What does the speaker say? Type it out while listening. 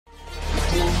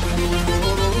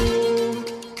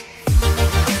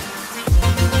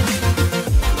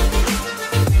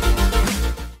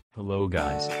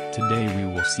guys, today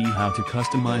we will see how to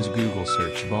customize Google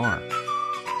search bar.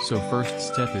 So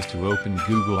first step is to open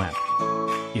Google app.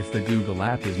 If the Google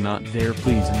app is not there,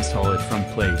 please install it from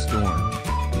Play Store.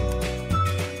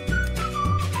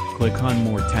 Click on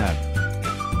More tab.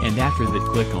 And after that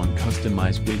click on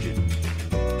Customize Widget.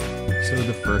 So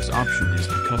the first option is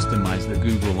to customize the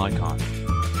Google icon.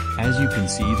 As you can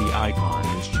see, the icon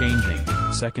is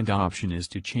changing. Second option is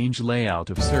to change layout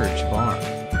of search bar.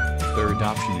 Third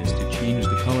option is to change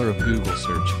the color of Google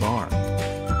search bar.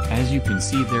 As you can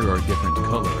see, there are different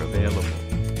color available.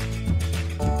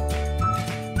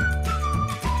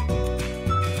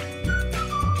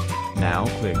 Now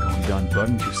click on Done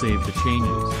button to save the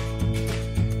changes.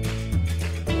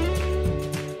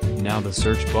 Now the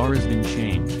search bar has been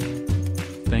changed.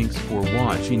 Thanks for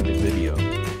watching the video.